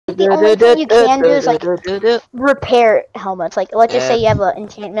The only thing you can do is like repair helmets. Like, let's just say you have an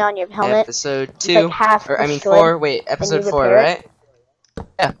enchantment on your helmet. Episode It's 2, like half or I mean destroyed, 4. Wait, episode 4, repair it. right?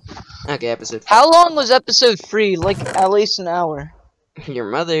 Yeah. Okay, episode 4. How long was episode 3? Like at least an hour. Your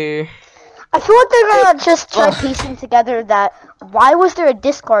mother. I feel like they're gonna just try piecing together that why was there a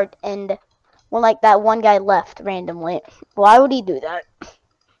discard end when like that one guy left randomly? Why would he do that?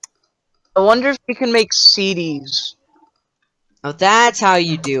 I wonder if we can make CDs. Oh, that's how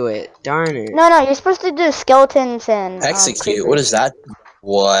you do it. Darn it. No, you're supposed to do skeletons and Execute. What is that?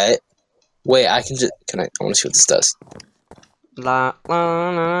 What? Wait, I can just. Can I? I want to see what this does. La la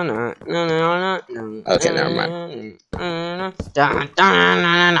la la la la la. Okay, never mind. I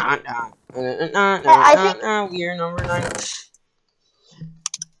think. We're number 9.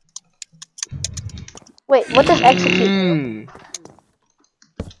 Wait, what does execute do?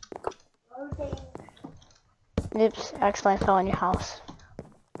 Oops, accidentally fell in your house.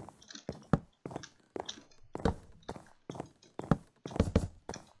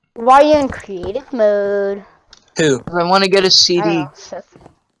 Why are you in creative mode? Who? I want to get a I CD. don't know, Seth.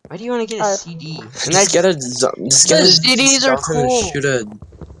 Why do you want to get a CD? Just get a. Just get a. CDs are skeleton and cool. shoot a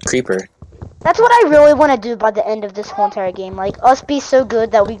creeper. That's what I really want to do by the end of this whole entire game. Like, us be so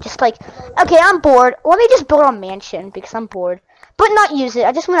good that we just like, okay, I'm bored. Let me just build a mansion because I'm bored. But not use it.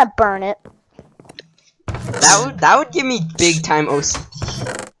 I just want to burn it. That would give me big time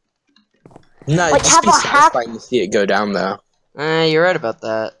OCD. No, Like, just have be a half- satisfying to see it go down though. You're right about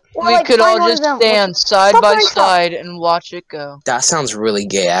that. Or, We like, could find all one of just them- stand side Stop by doing stuff. side and watch it go. That sounds really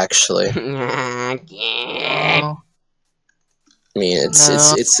gay, actually. I Oh. mean, it's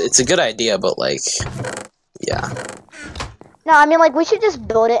No. it's a good idea, but like, yeah. No, I mean, like, we should just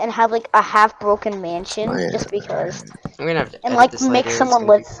build it and have, like, a half-broken mansion, Oh, yeah. just because. I'm gonna have to And, edit like, this make later. It's someone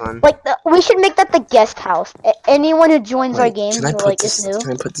gonna be live. fun. Like, we should make that the guest house. Anyone who joins our Wait, game can I who, put like, this? is new.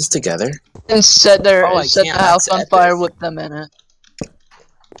 Can I put this together? And set Oh, I set can't, the house that's on epic. fire with them in it.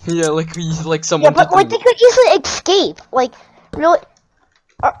 Yeah, like Yeah, someone. but, like, they could easily escape. Like, really.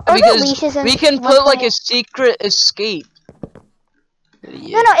 Are there Because leashes in we can put like 1.8? a secret escape. No,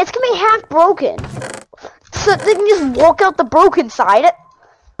 it's gonna be half broken. So they can just walk out the broken side.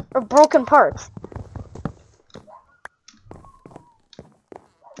 Or broken parts.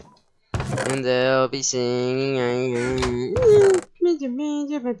 And they'll be singing.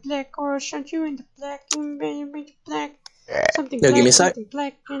 Black horse, shot you in the black, black. Something No, give me a sec.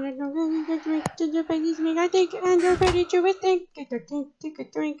 black. I think I'm ready to think.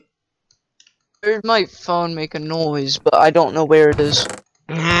 I heard my phone make a noise, but I don't know where it is.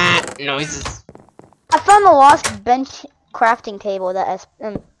 Noises. I found the lost bench crafting table that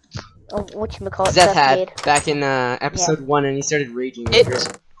whatchamacallit Zeth Seth had made. back in episode 1, and he started raging over It.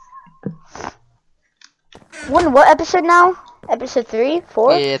 it. What episode now? Episode 3?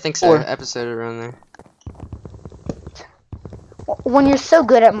 4? Yeah, I think so. 4. Episode around there. When you're so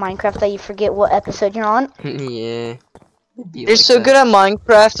good at Minecraft that you forget what episode you're on. Yeah. You're so good at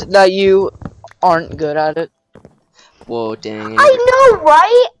Minecraft that you aren't good at it. Whoa, dang. I know,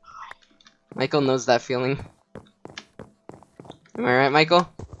 right? Michael knows that feeling. Am I right, Michael?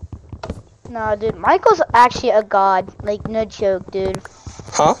 No, dude, Michael's actually a god. Like, no joke, dude.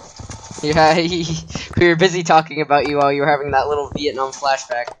 Huh? Yeah, we were busy talking about you while you were having that little Vietnam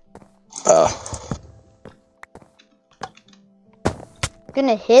flashback.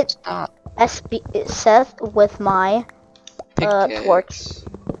 Gonna hit Stop. Seth with my Pickaxe. torch.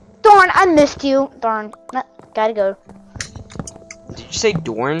 Darn, I missed you. Darn. Nah, gotta go. Did you say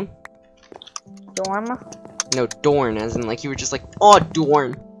Dorn? Dorm. No, Dorn, as in like you were just like, oh,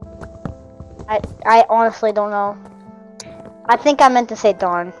 Dorn. I honestly don't know. I think I meant to say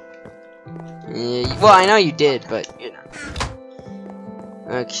darn. Yeah, well, I know you did, but you know.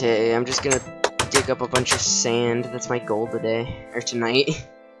 Okay, I'm just gonna dig up a bunch of sand. That's my goal today or tonight.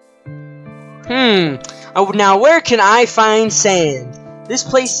 Oh, now where can I find sand? This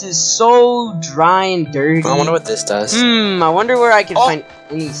place is so dry and dirty. I wonder what this does. I wonder where I can find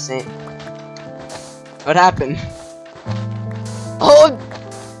any sand. What happened? Oh,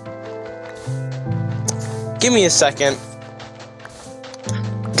 Give me a second.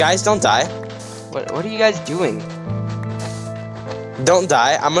 Guys, don't die. What are you guys doing? Don't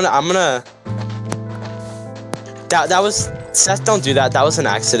die. I'm gonna. That was Seth. Don't do that. That was an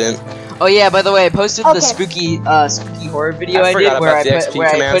accident. Oh yeah, by the way, I posted Okay. the spooky horror video I I forgot did where about I the put XP where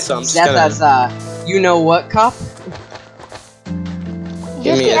I command, put so I'm just Seth gonna- as you know what cop.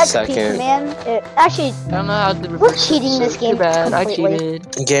 Give Use me the a XP second. command. Actually, I don't know how to. We're cheating this Too game bad. I completely.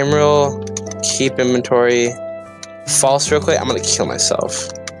 cheated. Game rule. Keep inventory. False real quick. I'm gonna kill myself.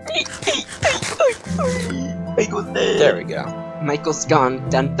 There we go. Michael's gone.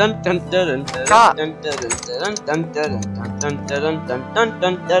 Dun dun dun dun dun Stop. dun dun dun dun dun dun dun dun dun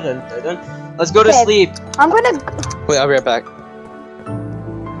dun dun dun dun. Let's go to Okay. sleep. I'm gonna. Wait, I'll be right back.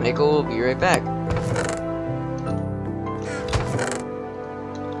 Michael will be right back.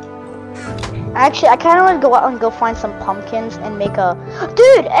 Actually, I kind of want to go out and go find some pumpkins and make a.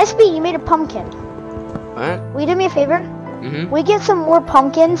 Dude, SB, you made a pumpkin. What? Will you do me a favor? Mm-hmm. We get some more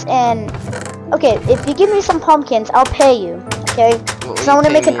pumpkins and. Okay, if you give me some pumpkins, I'll pay you. Okay? So I'm gonna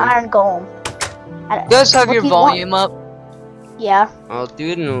make an iron golem. You guys have What your do you want? volume up? Yeah. I'll do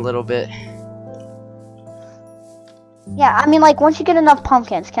it in a little bit. Yeah, I mean, like, once you get enough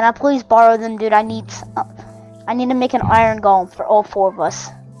pumpkins, can I please borrow them, dude? I need to make an iron golem for all 4 of us.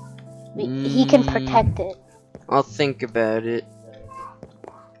 He can protect it. I'll think about it.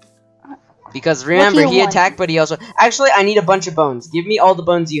 Because remember, you he want? attacked, but he also. Actually, I need a bunch of bones. Give me all the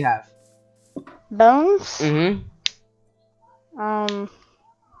bones you have. Bones? Mm-hmm.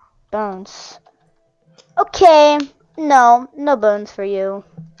 Bones. Okay. No bones for you.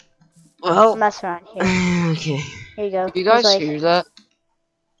 Well. Mess around here. Okay. Here you go. You guys He's like, hear that?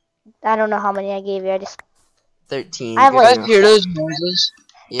 I don't know how many I gave you. I just. 13. I have good You guys enough. hear those noises?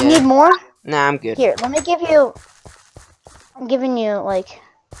 You need Yeah. more? Nah, I'm good. Here, let me give you. I'm giving you like.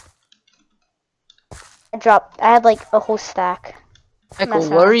 I had like a whole stack. Michael, Mess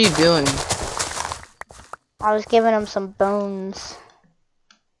what around. are you doing? I was giving him some bones.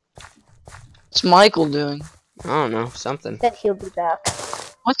 What's Michael doing? I don't know. Something. Said he'll be back.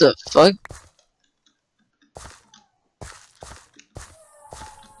 What the fuck?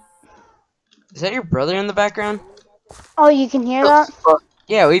 Is that your brother in the background? Oh, you can hear What that? the fuck?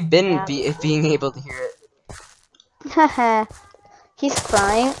 Yeah, we've been Yeah. being able to hear it. Haha. He's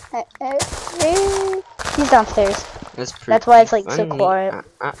crying. He's downstairs. That's why it's like so funny. quiet.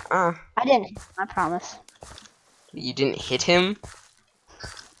 I I promise. You didn't hit him?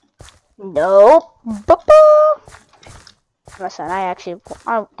 Nope. Boo-boo. Listen, I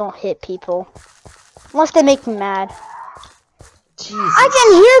don't hit people. Unless they make me mad. Jesus. I can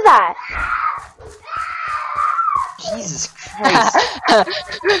hear that! Jesus Christ.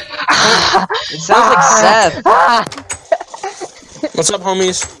 It sounds like Seth. What's up,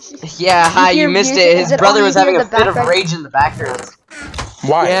 homies? Yeah, hi, hear you missed music? it. Is His it brother only was you having in a the fit of background? rage in the background.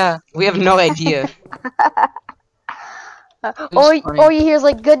 Why? Yeah. We have no idea. All funny. you hear is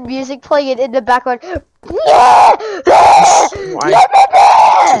like good music playing in the background. Why?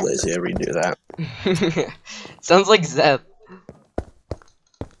 Too lazy to redo that. Sounds like Zeth.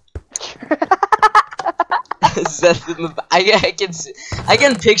 Zeth in the. I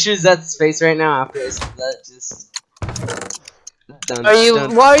can picture Zeth's face right now after I said that. Just. Dun, Are you?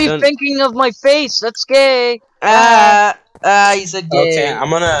 dun, Why are you dun. thinking of my face? That's gay. You said gay. Okay, I'm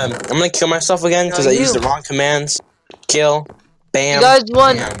gonna kill myself again because No, I used you. the wrong commands. Kill. Bam. You guys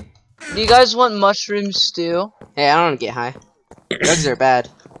want? Bam. Do you guys want mushroom stew? Hey, I don't get high. Drugs are bad.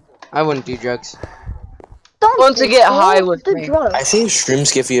 I wouldn't do drugs. Don't Want to do get drugs, high with do me. drugs. I think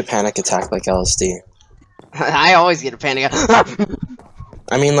shrooms give you a panic attack like LSD. I always get a panic.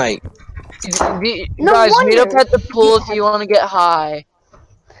 I mean, like, No Guys, meet up wonder. at the pool if you want to get high.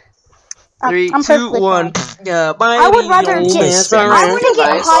 3, I'm 2, perfectly 1. fine. Yeah, I would rather old get. mess I around. want to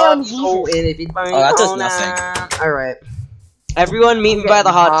get high on Jesus. Oh, that does nothing. Alright. Everyone meet me by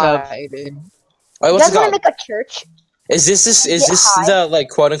the hot tub. High, dude. wait, You what's guys it want to called? make a church? Is this Get high? the like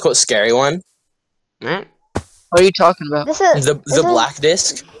quote unquote scary one? Right? What are you talking about? This is The this is- black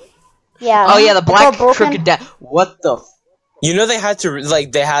disc? Yeah. Oh yeah, the It's black all broken. crooked dad. What the? You know they had to they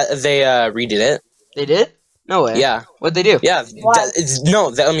redid it. They did? No way. Yeah, What'd they do? yeah. Why?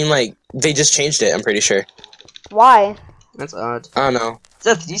 I mean like they just changed it. I'm pretty sure. Why? That's odd. I don't know.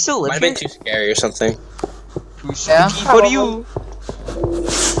 Seth, do you still live Might have here? been too scary or something. Yeah? For you.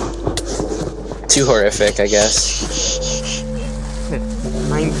 Too horrific, I guess.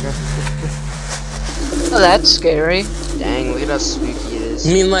 Minecraft. Oh, that's scary. Dang, look at how spooky it I is.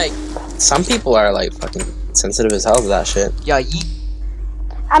 mean like some people are like fucking sensitive as hell to that shit. Yeah, yeet.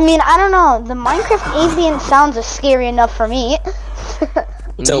 I mean, I don't know. The Minecraft ambient sounds are scary enough for me.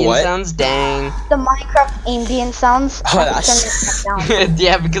 Indian what? sounds, dang. The Minecraft ambient sounds. Oh, I can that's- turn this back down.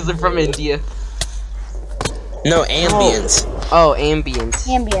 Yeah, because they're from India. No, ambience. Oh, ambient.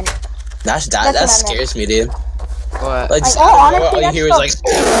 Ambient. That That's what I meant. scares me, dude. What? Like, Like, I don't know, honestly, all you that's hear is like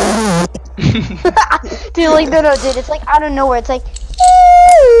Dude, like, no, dude, it's like out of nowhere. It's like.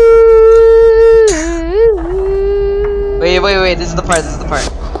 Wait, this is the part,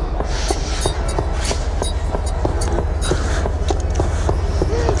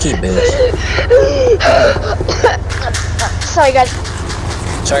 keep it. Sorry, guys.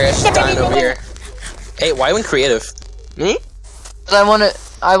 Sorry guys, just dying over here. Hey, why went creative? Me?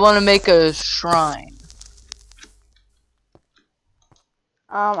 I wanna make a shrine.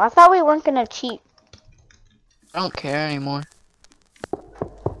 I thought we weren't gonna cheat. I don't care anymore.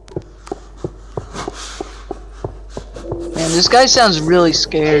 Man, this guy sounds really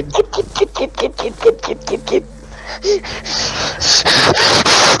scared.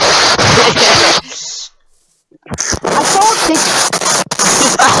 I saw a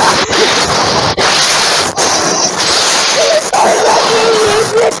picture.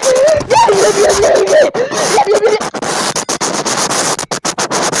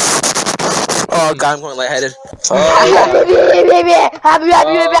 Oh god, I'm going lightheaded. Oh,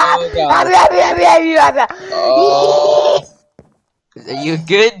 oh, Are you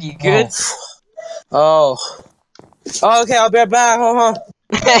good? You good? oh. Oh, okay, I'll be right back.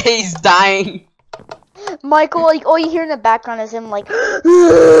 He's dying. Michael, like all you hear in the background is him like.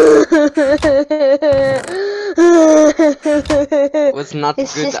 Was not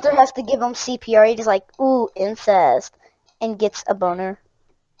His good. sister has to give him CPR. He's like, ooh, incest, and gets a boner.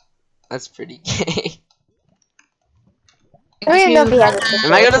 That's pretty gay. I don't even know if he has a sister.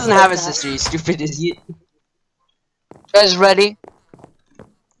 Michael doesn't have a sister, you stupid idiot. You guys ready?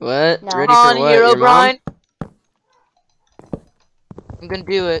 What? No. Ready Come on, for what? Hero Your mom? Brian. I'm gonna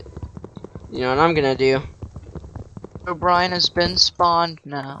do it. You know what I'm gonna do? Hero Brian has been spawned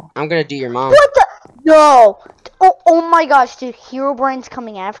now. I'm gonna do your mom. What the? No! Oh my gosh, dude! Herobrine's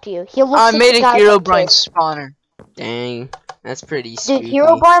coming after you. He looks I like made the a guy Hero from Brian Kiss. spawner. Dang. That's pretty Dude, spooky.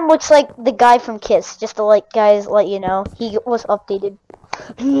 Herobrine looks like the guy from Kiss. Just to let you know, he was updated.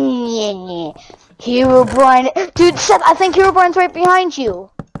 Herobrine, dude, Seth, I think Herobrine's right behind you.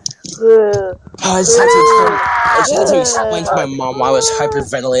 I just had to explain to my mom why I was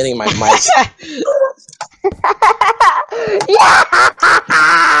hyperventilating my mic.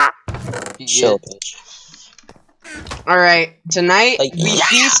 Chill, bitch. Alright, tonight Like, we yeah.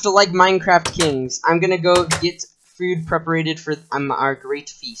 feast like Minecraft kings. I'm gonna go get food preparated for our great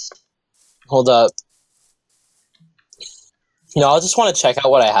feast. Hold up. No, I just want to check out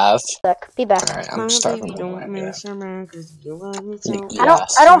what I have. Be back. Alright, I'm starving. I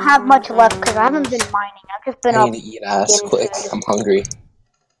don't have much left because I haven't been mining. I've just been I up. need to eat ass getting quick. food. I'm hungry.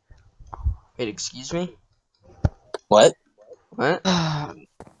 Wait, excuse me? What? What?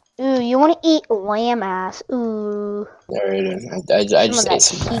 Ooh, you want to eat lamb ass? Ooh. I Some just of ate that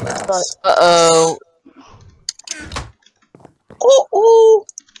some sheep ass. butt. Uh-oh. Oh,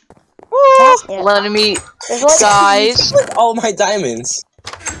 Yeah. Let me... There's like Guys, like all my diamonds.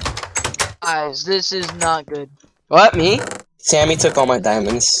 guys, this is not good. What, me? Sammy took all my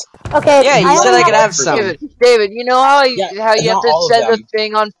diamonds. Okay. Yeah, you said only I could have for some. David, you know how you Yeah, have not to all of set the them.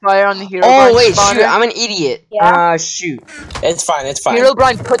 thing on fire on the Hero Oh, Brian wait, spawner? shoot, I'm an idiot. Yeah. Shoot. It's fine, it's fine. Hero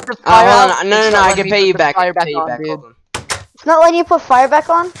Brian put the fire Hold out. on. No, It's no, not I letting can me pay put you the back. I fire can pay you on, back. dude. Hold on. It's not letting you put fire back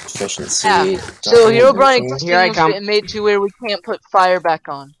on? Efficiency. Yeah. So Hero Brian, this Here I thing come. was made to where we can't put fire back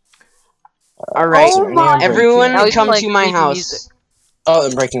on. Alright, Oh my- everyone Now he's come playing to my creepy house. music. Oh,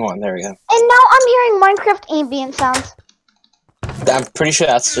 I'm breaking one. There we go. And now I'm hearing Minecraft ambient sounds. I'm pretty sure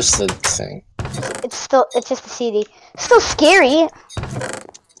that's just the thing. It's just a CD. Still scary.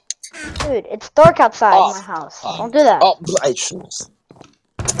 Dude, it's dark outside Oh. my house. Don't do that. Oh, I shouldn't.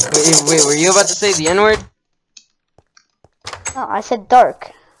 Wait, were you about to say the N-word? No, I said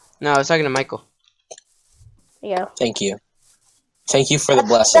dark. No, I was talking to Michael. There you go. Thank you. Thank you for the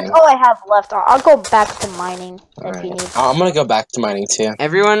blessing. That's all I have left. I'll go back to mining if Alright. you need. I'm gonna go back to mining too.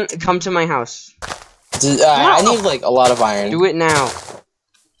 Everyone, come to my house. I need like a lot of iron. Do it now.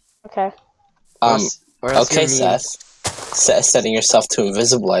 Okay. Or else Okay, you're mean. Seth. Setting yourself to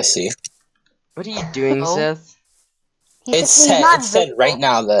invisible, I see. What are you doing, Oh. Seth? He's It's not said invisible. right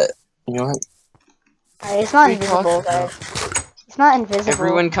now that, you know what? It's not What are you invisible, talking guys. It's not invisible.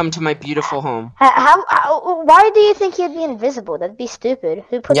 Everyone come to my beautiful home. How, why do you think he'd be invisible? That'd be stupid.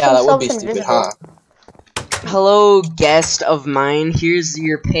 Who puts Yeah, that would themselves be stupid, invisible? huh? Hello, guest of mine. Here's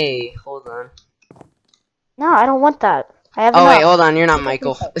your pay. Hold on. No, I don't want that. I have Oh, enough. wait, hold on. You're not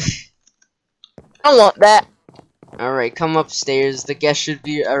Michael. I don't want that. Alright, come upstairs. The guest should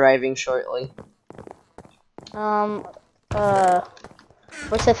be arriving shortly. Where's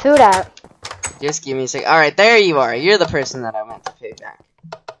the food at? Just give me a sec. Alright, there you are. You're the person that I meant to pay back.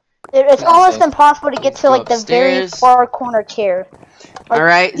 It's almost impossible to get to Go like the very upstairs. far corner chair. Like,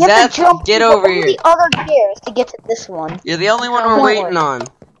 Alright, you have Zeth, to jump get through over all here. the other chairs to get to this one. You're the only one Don't we're worry. waiting on.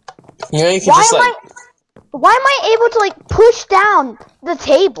 You know, you can Why just am like. Why am I able to like push down the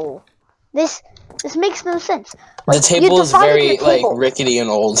table? This makes no sense. The table is divided very your like table. rickety and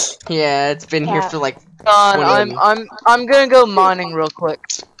old. Yeah, it's been here Yeah. for like... Don, 20. I'm gonna go mining real quick.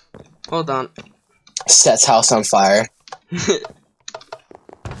 Hold on. Sets house on fire.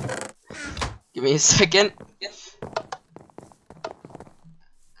 Give me a second.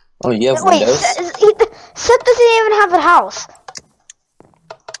 Oh, you have Wait, windows? Seth doesn't even have a house.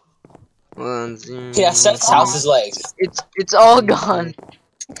 Yeah, Seth's house is like It's all gone.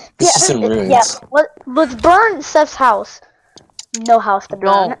 it's just in ruins. Yeah, let's burn Seth's house. No house to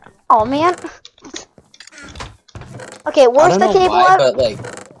burn. Don't. Oh man. Okay, I where's don't the know table why, at? but like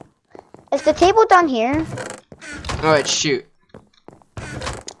Is the table down here? Alright, shoot.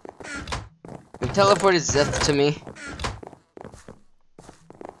 You teleported Zeth to me.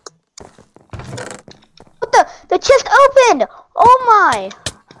 What the chest opened! Oh my!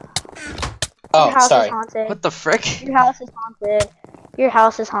 Your oh, house sorry. is haunted. What the frick? Your house is haunted. Your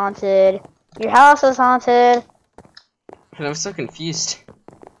house is haunted. Your house is haunted. And I'm so confused.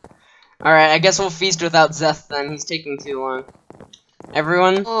 Alright, I guess we'll feast without Zeth then. He's taking too long.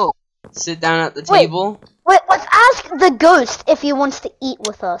 Everyone, Oh, sit down at the Wait. table. Wait, let's ask the ghost if he wants to eat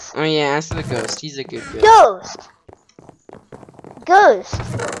with us. Oh yeah, ask the ghost. He's a good ghost. Ghost!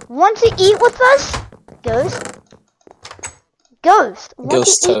 Ghost! Want to eat with us? Ghost? Ghost! Want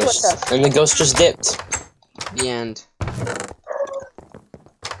Ghost to eat with toast. us? And the ghost just dipped. The end.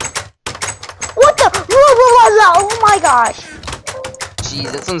 What the? Oh my gosh!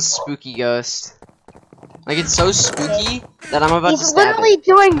 Jeez, that's some spooky ghost. Like, it's so spooky that I'm about to He's stab literally it.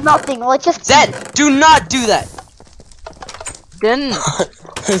 doing nothing. Let's just. Zed, do not do that! then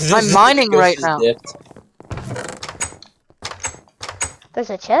This I'm mining ghost right just now. dipped. There's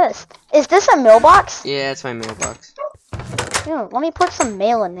a chest. Is this a mailbox? Yeah, it's my mailbox. Ew, let me put some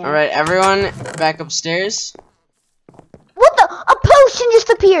mail in there. Alright, everyone, back upstairs. What the? A potion just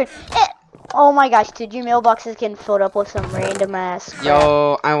appeared! Oh my gosh, dude, your mailbox is getting filled up with some random ass crap.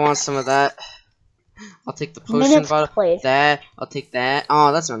 Yo, I want some of that. I'll take the potion Minutes bottle. played. That. I'll take that.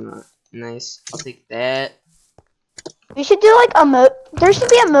 Oh, that's not nice. I'll take that. We should do like a mode. There should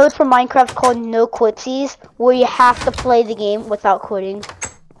be a mode for Minecraft called No Quitsies, where you have to play the game without quitting.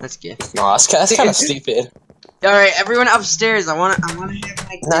 That's good. No, that's kind of stupid. Alright, everyone upstairs. I wanna have my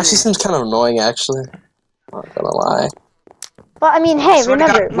Nah, she seems kind of annoying, actually. Not gonna lie. But I mean, hey, Swear to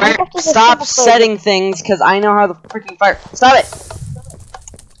remember, God, Minecraft is a stop single player setting things, because I know how the freaking fire. Stop it!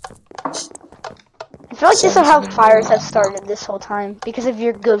 I feel like this is how fires have started this whole time because of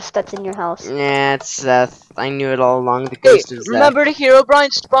your ghost that's in your house. Yeah, it's Seth. I knew it all along. The Hey, ghost is Seth. remember the Herobrine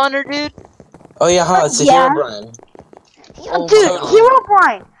spawner, dude? Oh yeah, huh? It's a Yeah. Herobrine. Oh, Dude, totally.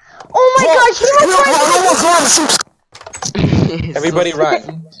 Herobrine! Oh my gosh, Herobrine! Everybody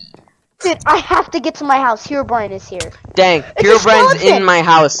run. Dude, I have to get to my house. Herobrine is here. Dang, a Herobrine's skeleton! in my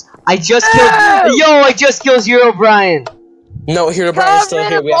house. I just killed. No! Yo, I just killed Herobrine. No, Herobrine is still Got rid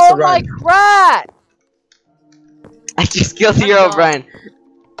here. of We have all to my run. crap! I just killed I'm Herobrine.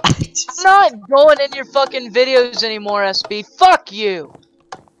 I'm not going in your fucking videos anymore, SB. Fuck you!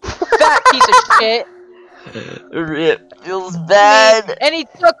 Fat piece of shit. Rip. Feels bad. And he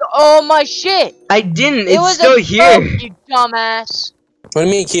took all my shit. I didn't. It It's was still a here. joke, you dumbass. What do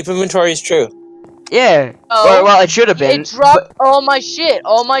you mean? Keep inventory is true. Yeah. Oh, well, it should have been. It dropped all my shit.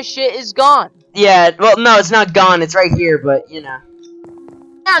 All my shit is gone. Yeah. Well, no, it's not gone. It's right here. But you know.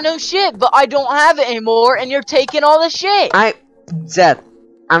 Yeah, no shit, but I don't have it anymore, and you're taking all the shit. Zeth,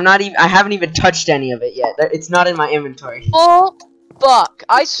 I'm not even. I haven't even touched any of it yet. It's not in my inventory. Full fuck.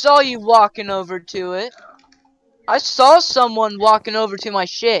 I saw you walking over to it. I saw someone walking over to my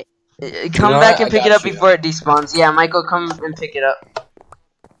shit. Come know back what? and I pick it got up you. before it despawns. Yeah, Michael, come and pick it up.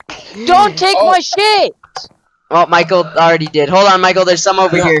 Don't take Oh. my shit! Well, Michael already did. Hold on, Michael. There's some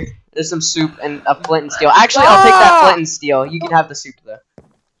over No. here. There's some soup and a flint and steel. Actually, I'll take that flint and steel. You can have the soup though.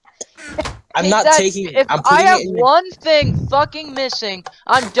 I'm not That- taking. If I'm I putting have it in. one thing fucking missing,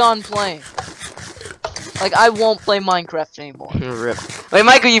 I'm done playing. Like, I won't play Minecraft anymore. Rip. Wait,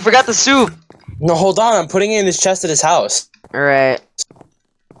 Michael, you forgot the soup. No, hold on. I'm putting it in this chest at his house. All right.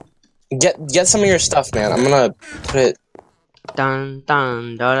 Get some of your stuff, man. I'm gonna put it. Dun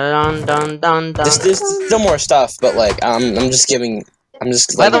dun dun dun dun dun dun. There's still more stuff, but like I'm just giving. I'm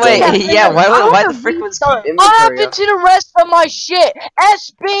just. By the way, going- yeah. Why I the frick was keep What inventory happened up? to the rest of my shit?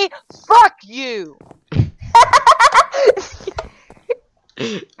 SB, fuck you!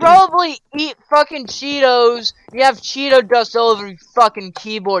 Probably eat fucking Cheetos. You have Cheeto dust all over your fucking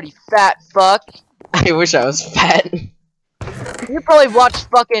keyboard, you fat fuck. I wish I was fat. You probably watch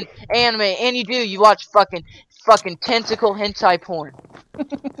fucking anime, and you do. You watch fucking tentacle hentai porn.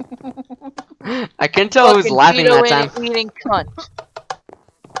 I couldn't tell who was Fucking laughing that Cheeto time. eating cunt.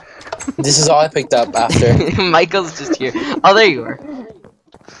 This is all I picked up after. Michael's just here. Oh, there you are.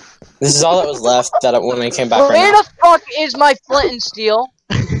 This is all that was left when I came back right Where now. the fuck is my flint and steel?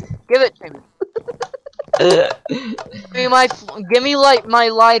 Give it to me. Give me my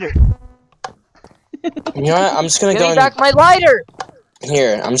lighter. You know what? I'm just gonna Give go me and back my lighter.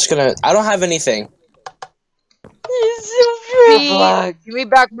 here. I'm just gonna. I don't have anything. Give me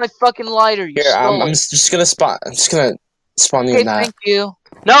back my fucking lighter. You Here, stole I'm it. just gonna spawn. I'm just gonna spawn you Okay, in that. thank you.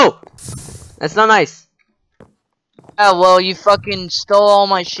 No! That's not nice. Yeah, well, you fucking stole all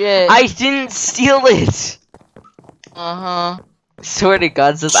my shit. I didn't steal it! Uh-huh. Swear to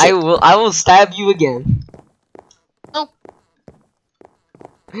God, says Shit. I will stab you again. No.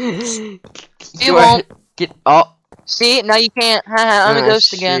 You won't. Get oh. See, now you can't. Haha, I'm a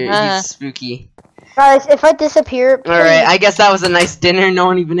ghost again. Shit, Haha. he's spooky. Guys, if I disappear, please. Alright, I guess that was a nice dinner. No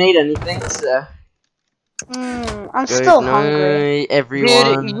one even ate anything, so. I'm Good still hungry. night,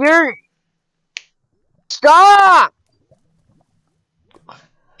 everyone. Dude, you're... Stop!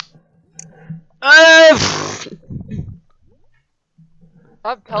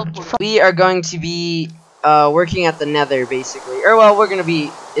 Stop teleporting. We are going to be working at the Nether, basically. Or well, we're gonna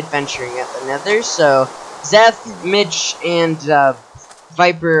be adventuring at the Nether. So Zeth, Mitch, and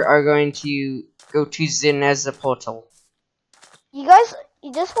Viper are going to go to Zineza portal. You guys,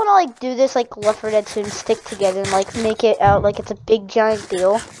 you just want to like do this like Left 4 Dead 2 and stick together and like make it out like it's a big giant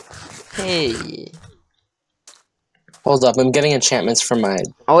deal. Hey, Hold up, I'm getting enchantments for my.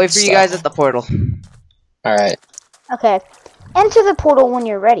 I'll wait for you stuff. guys at the portal. All right. Okay, enter the portal when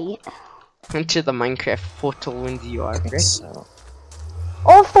you're ready. Enter the Minecraft portal when you are ready. So,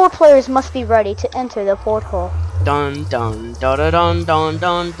 All 4 players must be ready to enter the portal. Dun dun dun dun dun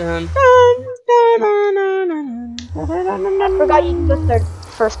dun dun dun. I forgot you can go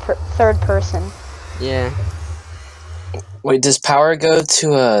third person. Yeah. wait, does power go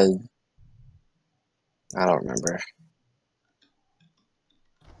to a? I don't remember.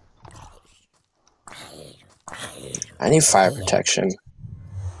 I need fire protection.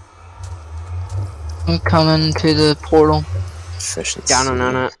 I'm coming to the portal. Efficiency. Down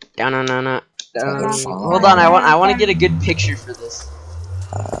on Fine. Hold on, I want to get a good picture for this.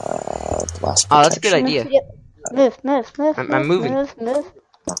 Blast Oh, that's a good protection. idea. Move. I'm moving. Move.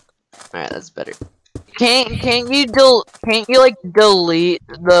 Alright, that's better. Can't you like delete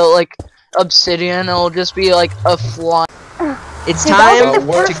the like obsidian? It'll just be like a fly. It's Dude, that time was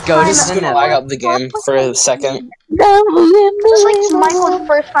the to first go time to This is the gonna lag Nether. up the game for a second. Just like Michael's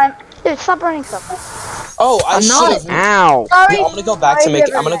first time. Dude, stop running something. Oh, I I'm not. should have. Ow! Sorry. I'm gonna go back to make.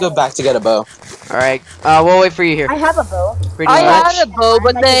 I'm gonna go back to get a bow. Alright, we'll wait for you here. I have a bow. Pretty I much. had a bow,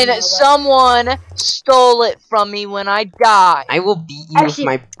 but I might give you then a bow. someone stole it from me when I died. I will beat you Actually,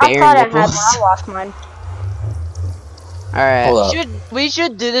 with my I bare thought I had nipples. one. I lost mine. Alright. Hold up. We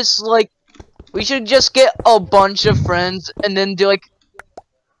should do this like we should just get a bunch of friends and then do like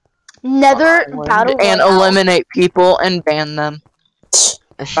Nether battle and royale. eliminate people and ban them.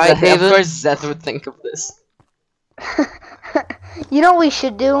 Right, Of David? course Zeth would think of this. You know what we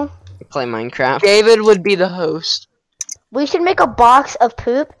should do? Play Minecraft. David would be the host. We should make a box of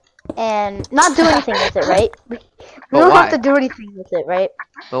poop and not do anything with it, right? We don't why? have to do anything with it, right?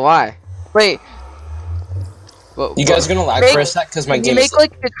 But why? Wait, What, You guys gonna lag Make- for a sec because my can you game make is.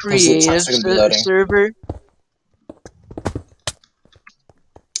 like a the creative chunks are gonna be loading. server?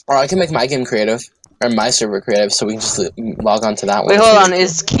 Or I can make my game creative or my server creative, so we can just log on to that one. Wait, hold on.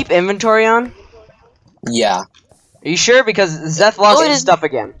 Is keep inventory on? Yeah. Are you sure? Because Zeth lost Oh, it his is- stuff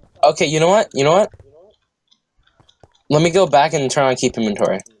again. Okay. You know what? Let me go back and turn on keep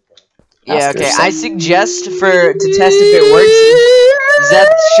inventory. Yeah, After okay. some- I suggest to test if it works,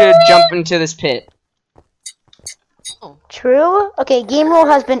 Zeth should jump into this pit. True? Okay, game rule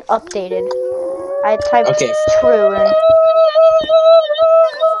has been updated. I typed Okay. true in.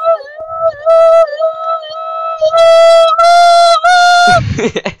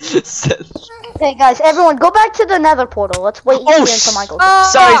 Seth. Okay, guys, everyone, go back to the Nether portal. Let's wait here until Michael.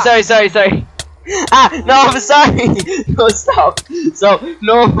 Sorry. Ah, no, I'm sorry. No, stop. So,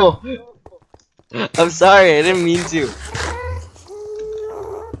 no. I'm sorry. I didn't mean to.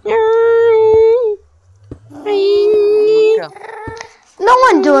 No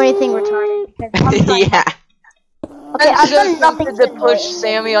one do anything retarded. Because I'm trying- Yeah. Okay, I've done just nothing wanted to to push annoy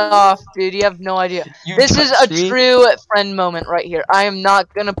Sammy off, dude. You have no idea. You This is a touched me. true friend moment right here. I am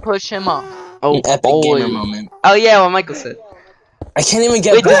not gonna push him off. Oh, An epic boy. gamer moment. Oh yeah, what Michael said. I can't even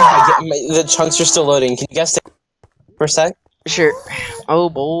get Wait, back. The chunks are still loading. Can you guys stay for a sec? Sure. Oh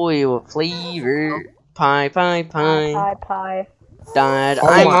boy, what flavor? Pie. Pie. Dad, Oh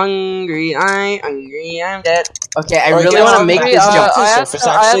I'm my- hungry. I'm dead. Okay, I Or really guys, want to I'm make back this to jump. the I have surface to-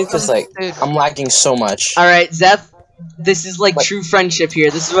 I actually, have because to- like dude. I'm lagging so much. All right, Zeth. This is like What? true friendship here.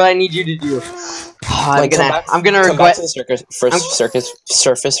 This is what I need you to do. Like, come back I'm gonna Come back regret. to the surface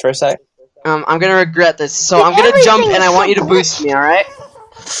for a sec. I'm gonna regret this. So Dude, I'm gonna jump, everything and is I want so you to boost me. All right?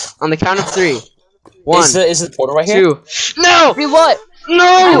 On the count of 3. One. Is the portal right here? Two. No! Be what? No!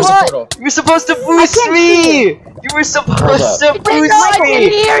 Where's the What? portal? You were supposed to boost can't me! You were supposed to I boost didn't me!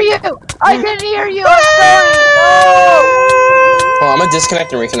 hear you! I didn't hear you! I'm sorry! No! Well, I'm gonna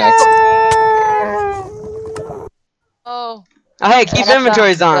disconnect and reconnect. Oh. Oh, hey, keep that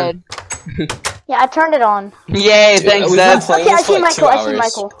inventories sounds on. good. Yeah, I turned it on. Yay, Dude, thanks, we've been Zed. playing Okay, I this for see like 2 Michael. I see hours.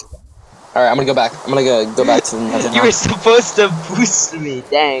 Michael. All right, I'm gonna go back. I'm gonna go back to the nether You now. were supposed to boost me,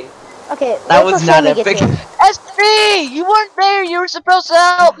 dang. Okay, That wait was till not Sammy gets epic. here. SB! You weren't there! You were supposed to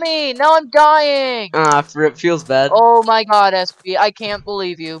help me! Now I'm dying! It feels bad. Oh my god, SB, I can't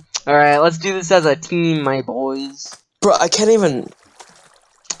believe you. Alright, let's do this as a team, my boys. Bro, I can't even.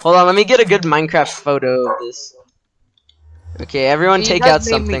 Hold on, let me get a good Minecraft photo of this. Okay, everyone You take guys out made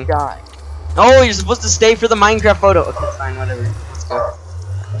something. Me die. Oh, you're supposed to stay for the Minecraft photo. Okay, fine, whatever. Let's go.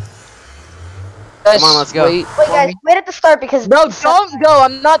 Come on, let's go. Wait, Wait, guys, wait at the start because No, don't go!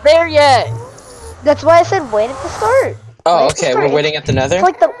 I'm not there yet! that's why I said wait at the start. Oh, Wait at the okay. start. We're waiting at the nether. It's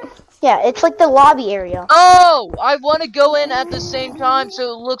like it's like the lobby area. Oh! I want to go in at the same time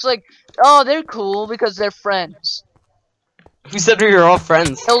so it looks like, oh, they're cool because they're friends. Who said we were all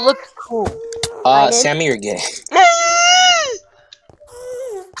friends? It'll look cool. I did. Sammy, you're gay.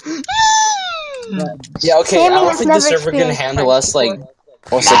 Yeah, okay. Sammy I don't has think the never server can experienced handle friends us like, before.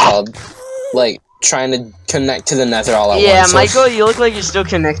 what's it called? Like trying to connect to the nether all at Yeah, once. Michael, you look like you're still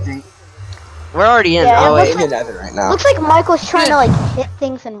connecting. We're already in. Yeah, Oh, it wait. in the nether right now. Looks like Michael's trying to like hit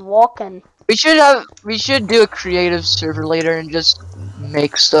things and walk and. We should do a creative server later and just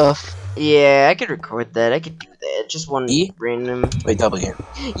make stuff. Yeah, I could record that. I could do that. Just one E? random. Wait, W.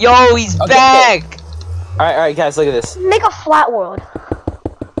 Yo, he's Okay, back! All right, guys, look at this. Make a flat world.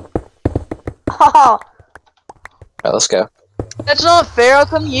 Oh, All right, let's go. That's not fair. How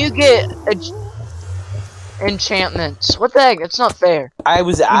come you get enchantments? What the heck? That's not fair. I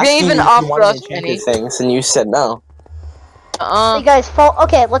was didn't asking even you if offer you wanted us enchanted any. things, and you said no. you guys fall.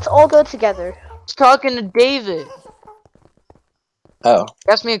 Okay, let's all go together. I was talking to David. Oh,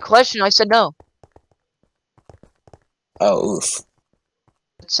 He asked me a question. I said no. oh, oof.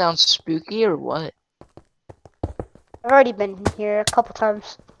 It sounds spooky or what? I've already been here a couple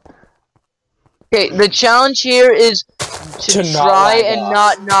times. Okay, the challenge here is to To not try lag and off.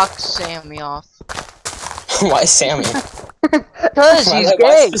 not knock Sammy off. Why Sammy? Because Why, he's why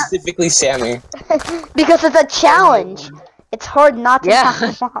gay. specifically Sammy? Because it's a challenge. It's hard not to Yeah. knock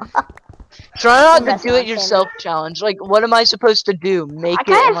him off. Try not to That's do not it yourself challenge. Like, what am I supposed to do? Make I it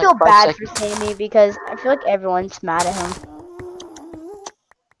in kind of like feel 5 bad seconds. for Sammy because I feel like everyone's mad at him.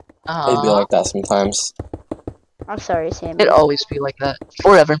 It'd be like that sometimes. I'm sorry, Sammy. It'd always be like that.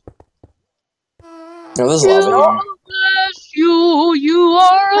 Forever. No, this is lava. Bless you, you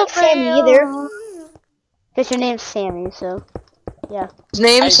are Not a Sammy man. either. Because your name's Sammy, so yeah. His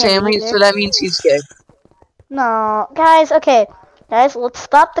name's I- Sammy, so that means he's gay. No, guys. Okay, guys. Let's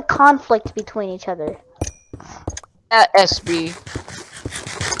stop the conflict between each other. At SB.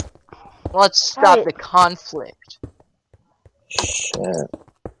 Let's stop Alright. the conflict. Shit.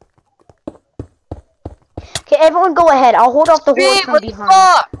 Okay, everyone, go ahead. I'll hold off the horde SB, from what the behind.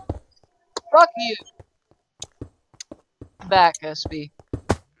 fuck? Fuck you. Back, SB.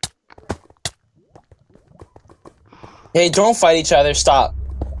 Hey, don't fight each other. Stop.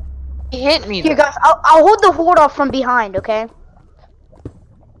 He hit me. Here, though. guys. I'll hold the horde off from behind. Okay.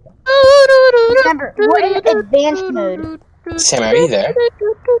 Remember, we're in advanced mode. Sammy, are you there?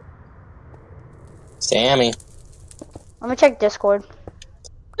 Sammy. I'm gonna check Discord.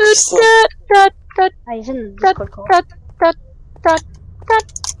 Still- Oh, he's in the Discord call.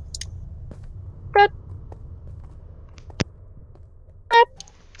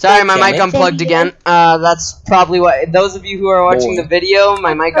 Sorry, my Damn mic it. unplugged Sammy, again. That's probably what. Those of you who are watching Boy. the video,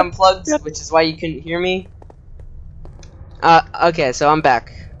 my mic unplugged, which is why you couldn't hear me. Okay, so I'm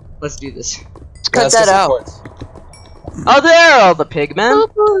back. Let's do this. Cut Let's get that some out. quartz. Oh, there are all the pigmen.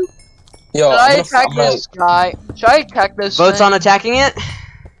 Yo, Should I attack this guy? Should I attack this Votes thing? on attacking it.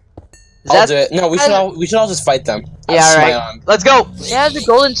 Is I'll that? do it. No, we should all just fight them. Yeah, That's my alright. arm. Let's go. He has a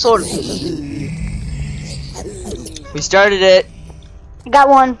golden sword. We started it. I got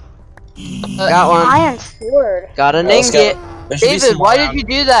one. Got one. Iron sword. Got an Let's go. ingot. There should be David, some why more did you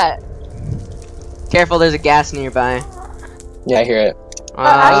do that? Careful, there's a gas nearby. Yeah, I hear it.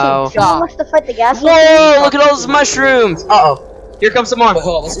 Wow. Actually, someone wants to fight the gas. Whoa! Look at all those mushrooms. Uh oh. Here comes some more. But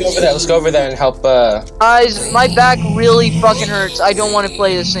hold on, let's go over there. Let's go over there and help. Guys, my back really fucking hurts. I don't want to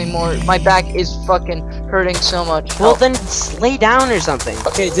play this anymore. My back is fucking hurting so much. Well, then just lay down or something.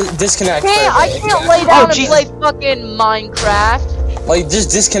 Okay, disconnect. Hey, for a I bit. can't lay down and Jesus. play fucking Minecraft. Like, just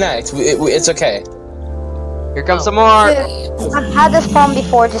disconnect. It's okay. Here comes Oh. some more. Dude, I've had this problem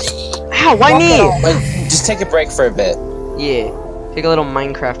before. Just Ow, why me? Wait, just take a break for a bit. Yeah. Take a little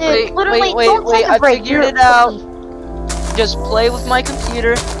Minecraft break. Dude, literally, wait, don't take a I break. figured You're it out. lucky. Just play with my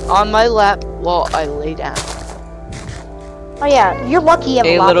computer on my lap while I lay down. Oh yeah, you're lucky you have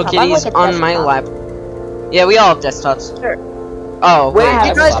Hey, a little laptop. I'm kitties like a on my desktop. lap. Yeah, we all have desktops. Sure. Oh, Wait, I you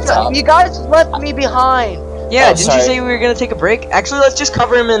have a laptop. guys left me behind. Yeah, Oh, didn't sorry. you say we were gonna take a break? Actually, let's just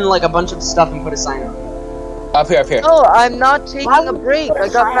cover him in like a bunch of stuff and put a sign on. Up here, up here. No, I'm not taking Why a would break. you put a I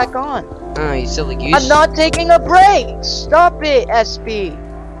got sign? back on. Oh, you silly goose. I'm not taking a break. Stop it, SB.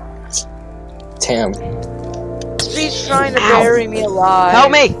 Damn. SB's trying to Ow. bury me alive.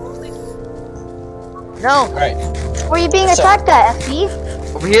 Help me! No. Alright. Where are you being Sorry. attacked at, FB?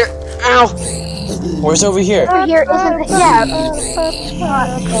 Over here. Ow! Where's over here? Over here isn't. Yeah.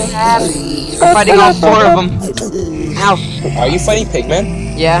 I'm fighting all 4 of them. Ow. Are you fighting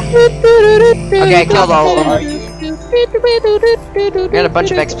pigmen? Yeah. Okay, I killed all of Are them. you? I got a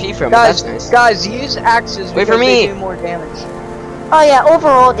bunch of XP from it. That's nice. Guys, use axes Wait because for me. they do more damage. Oh yeah,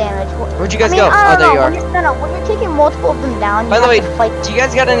 overall damage. Where'd you guys I mean, go? I Oh, don't there know. you are. When you're taking multiple of them down, By you the way, have to fight. do you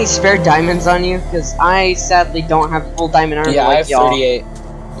guys got any spare diamonds on you? Because I sadly don't have full diamond armor Yeah, I like have y'all. 38.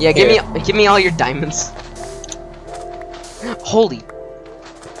 Yeah, Here. give me all your diamonds. Holy.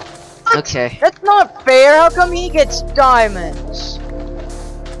 Okay. That's not fair. How come he gets diamonds?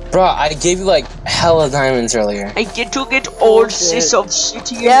 Bro, I gave you like hella diamonds earlier. I get to get all Bullshit. sis of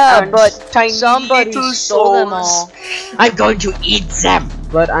city Yeah, and but tiny somebody little stole them souls. all. I'm going to eat them,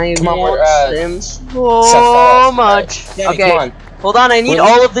 but I Come on, want we're, them Seth, so follow us. much. Danny, Okay, come on. hold on. I need We're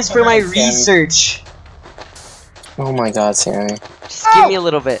all of this for my leaving Danny. research. Oh my god, Sammy. Just give me a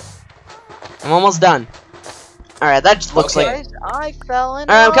little bit. I'm almost done. All right, that just looks Okay. like. Guys, I fell in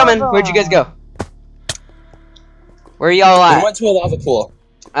All right, I'm coming. lava. Where'd you guys go? Where are y'all We at? went to a lava pool.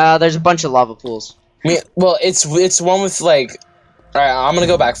 There's a bunch of lava pools. Well, it's one with like. Alright, I'm gonna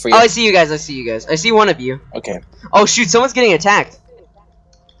go back for you. Oh, I see you guys. I see you guys. I see one of you. Okay. Oh shoot, someone's getting attacked.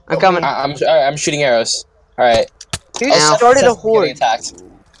 I'm coming. I'm shooting arrows. Alright. You Ow. started a Getting horde. attacked.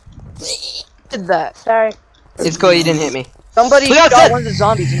 Did that? Sorry. It's cool. You didn't hit me. Somebody Look out, shot Seth. one of the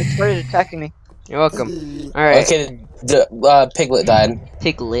zombies and it started attacking me. You're welcome. All right. Okay, the piglet died.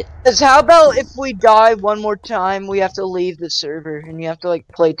 Take lit. Cause how about if we die one more time, we have to leave the server and you have to like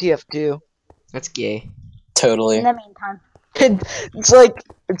play TF2. That's gay. In Totally. the meantime.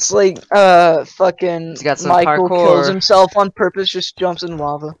 It's like fucking It's got some Michael parkour. kills himself on purpose, just jumps in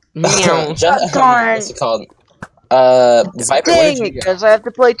lava. Meow. Darn. What's it called? Viper. What Dang did you it, get? cause I have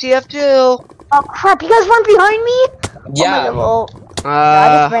to play TF2. Oh crap! You guys weren't behind me. Yeah. Oh my God, well, I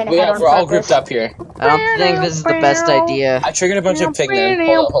just ran ahead on We're all purpose. grouped up here. I don't think this is the best idea. I triggered a bunch of pigmen.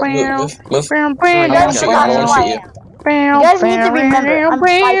 Hold up, move. You Oh, guys yeah. I wanna shoot you. I know wanna who I shoot you. am. You guys need to remember, I'm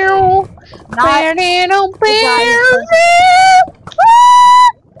fighting, not the guy who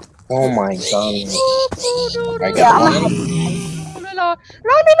Oh my god. Alright, Yeah, got I'm one.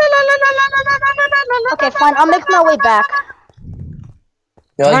 Okay, fine. I'll make my way back.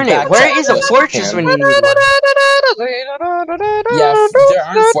 You're, Darn back it, where to is a us, fortress Cam. when you need one? Yeah, there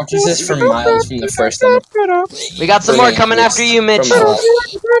aren't fortresses for miles from the first one. We got some more coming after you, Mitch. From miles.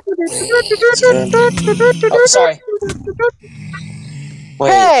 Oh, sorry.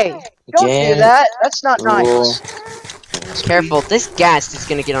 Wait. Hey, don't do again. that. That's not Rule. nice. Careful, this gas is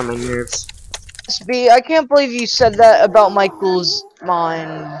gonna get on my nerves. SB, I can't believe you said that about Michael's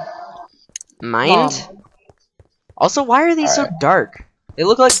mind. Mind? Also, why are these so dark? They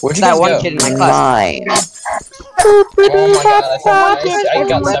look like Where'd you that guys one go? kid in my class. Oh my god, I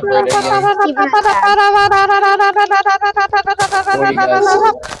got separated again. Where are you guys?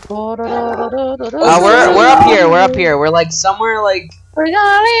 We're up here, we're up here. We're like somewhere like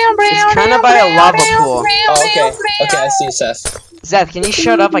it's kind of by a lava pool. Oh, okay. Okay, I see you, Seth. Zeth, can you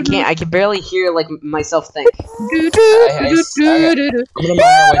shut up? I can barely hear like myself think. Okay. I'm gonna mine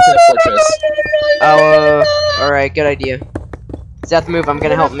our way to the fortress. Oh, alright, good idea. Zeth, move, I'm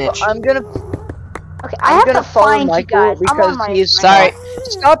gonna help Mitch. I'm gonna Okay, I have gonna to follow find you Michael guys. I'm on because my. he is Sorry.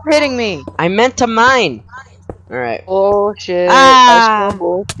 Stop hitting me! I meant to mine. Alright. Bullshit. Ah. I spawn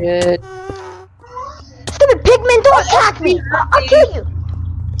bullshit. Stupid pigmen, don't attack me! I'll kill you.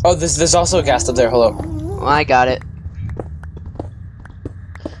 Oh, there's also a ghast up there. Hold up. Well, I got it.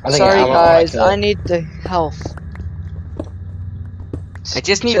 I think Sorry I'm gonna guys, kill it. I need the health. I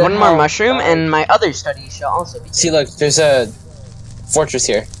just need To one more help, mushroom guys. and my other studies shall also be. See, look, there's a fortress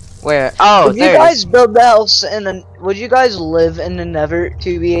here. Where? Oh, Would you there it guys is. build the house in the? Would you guys live in the Nether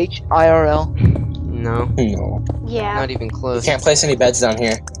 2BH IRL? No, No. Yeah. not even You close. can't place any beds down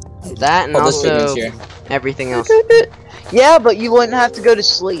here. That and Oh, this pigment's also here. everything else. Yeah, but you wouldn't have to go to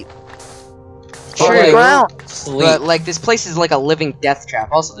sleep. True Like, ground. but like this place is like a living death trap.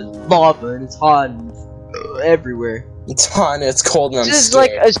 Also, there's lava and it's hot and everywhere. It's hot, it's cold, and I'm This is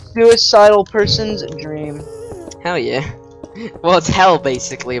scared. like a suicidal person's dream. Hell yeah. Well, it's hell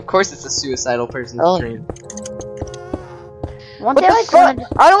basically. Of course, it's a suicidal person's Oh. dream. One What day, the like, fuck?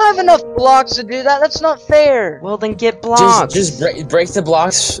 I don't have enough blocks to do that. That's not fair. Well, then get blocks. Just break the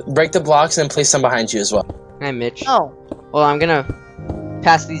blocks, and place them behind you as well. Hi, Mitch. No. Well, I'm gonna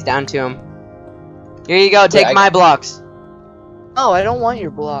pass these down to him. Here you go. Take I my blocks. Oh, I don't want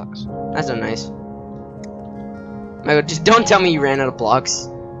your blocks. That's so nice. Michael, just don't tell me you ran out of blocks.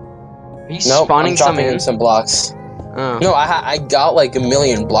 Are you Nope, spawning I'm some dropping in? in some blocks. Oh. No, I got like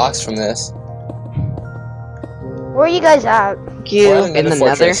 1,000,000 blocks from this. where are you guys at? We're In the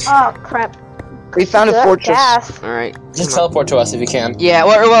fortress. Oh crap! We found a Good fortress. gas. All right. Just come on. teleport to us if you can. Yeah.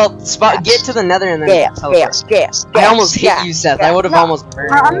 Well, get to the Nether and then teleport. Gas. I almost hit you, Seth. I would have No, almost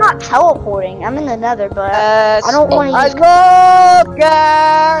burned. I'm not teleporting. I'm in the Nether, but Gas. I don't want to I use. love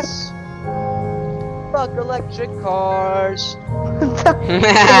gas. Fuck electric cars.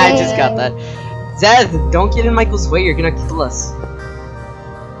 I just got that. Zeth, don't get in Michael's way. You're gonna kill us.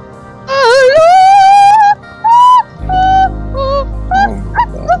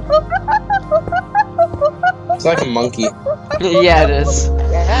 It's like a monkey. Yeah, it is.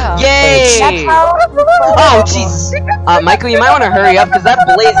 Yeah. Yay! That's how. Oh, Jesus. Michael, you might want to hurry up because that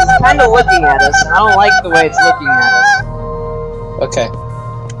blaze is kind of looking at us. And I don't like the way it's looking at us. Okay.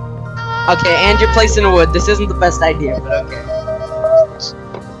 Okay, and you're placing wood. This isn't the best idea, but okay.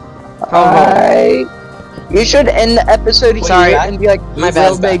 Alright. You should end the episode here Sorry, and be like, my "You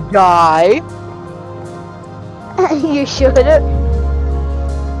bad. will big guy." You should.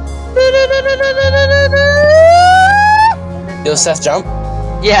 Yo, Seth, jump.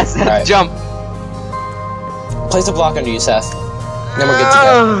 Yes, Alright. jump. Place a block under you, Seth. Then we're good to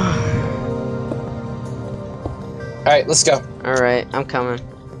go. Alright, let's go. Alright, I'm coming.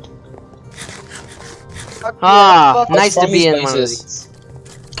 Fuck Ah, yeah, fuck nice to from be these in one of places. these.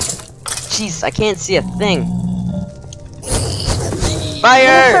 Jeez, I can't see a thing. I'm gonna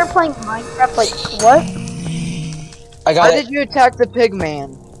Fire! start playing Minecraft. Like what? I got Why it. did you attack the pig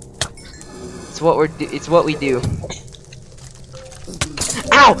man? It's what it's what we do.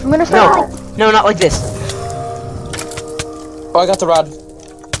 Ow! I'm gonna start. No, no, not like this. Oh, I got the rod.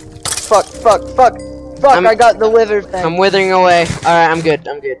 Fuck, I got the wither thing. I'm withering away. Alright, I'm good.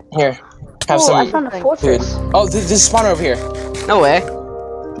 I'm good. Here. Have Oh, I some found a food. food. fortress. Oh, there's a spawner over here. No way.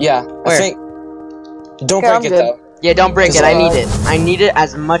 Yeah, Where? I think. Don't Okay, I'm break it good. though. Yeah, don't break it. I need Alright. it. I need it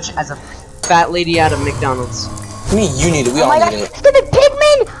as much as a fat lady out of McDonald's. Me, you need it. We Oh all my need god! it. Stupid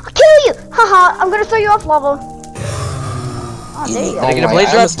pigman! I'll kill you! Haha! I'm gonna throw you off lava. Oh, there you Can I go. get a my- blaze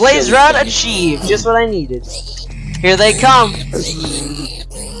I rod? almost Blaze killed you. rod achieved. Just what I needed. Here they come.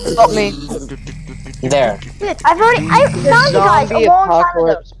 Help me. There. Dude, I found you guys Zombie a long time ago.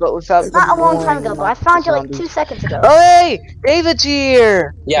 apocalypse, but without the Not a long time ago, boring but I found you like zombies. 2 seconds ago. Oh hey! David's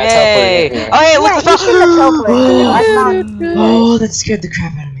here! Yeah, Yay! teleported here. Oh, hey, Yeah, look you the shouldn't have teleported. I found. Oh, that scared the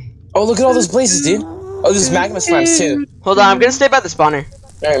crap out of me. Oh, look at all those blazes, dude. Oh, there's magma slimes too. Hold on, I'm gonna stay by the spawner.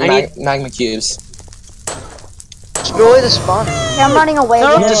 Alright, I need- magma cubes. Destroy the spawner. Yeah, I'm running away.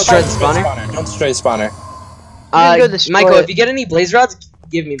 No, again. destroy the spawner. Don't destroy the spawner. I'm gonna go destroy Michael, it. if you get any blaze rods,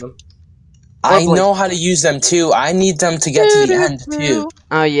 give me them. I blaze. know how to use them too. I need them to get to the end too.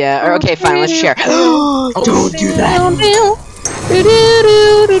 Oh yeah. Or, okay, fine. Let's share. Don't do that.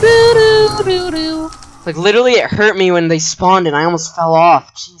 Like literally, it hurt me when they spawned and I almost fell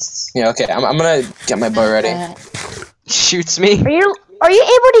off. Jesus. Yeah, okay. I'm gonna get my bow ready. Shoots me. Are you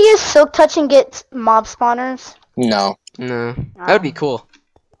able to use silk touch and get mob spawners? No, No, that would be cool.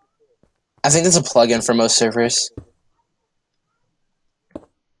 I think that's a plugin for most servers.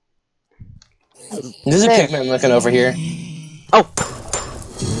 There's a Hey. pigman looking over here. Oh,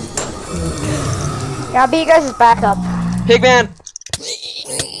 Yeah, I'll be you guys' backup. pigman.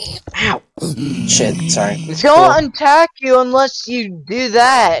 Ow. Shit, sorry. It's cool. Don't attack you unless you do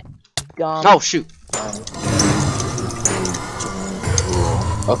that. Gum. Oh shoot.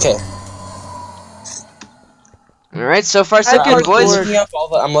 Okay. All right. So far, so I good, got boys. bored.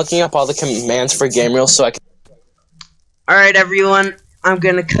 I'm looking up all the commands for game reels so I can. All right, everyone. I'm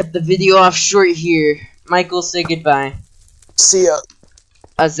gonna cut the video off short here. Michael, say goodbye. See ya.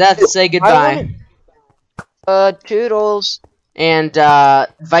 Azeth, say goodbye. Toodles. And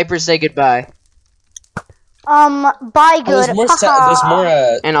Viper, say goodbye. Bye, good. There's more. There's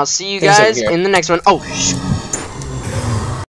more. And I'll see you Things over guys here. in the next one. Oh, shoot.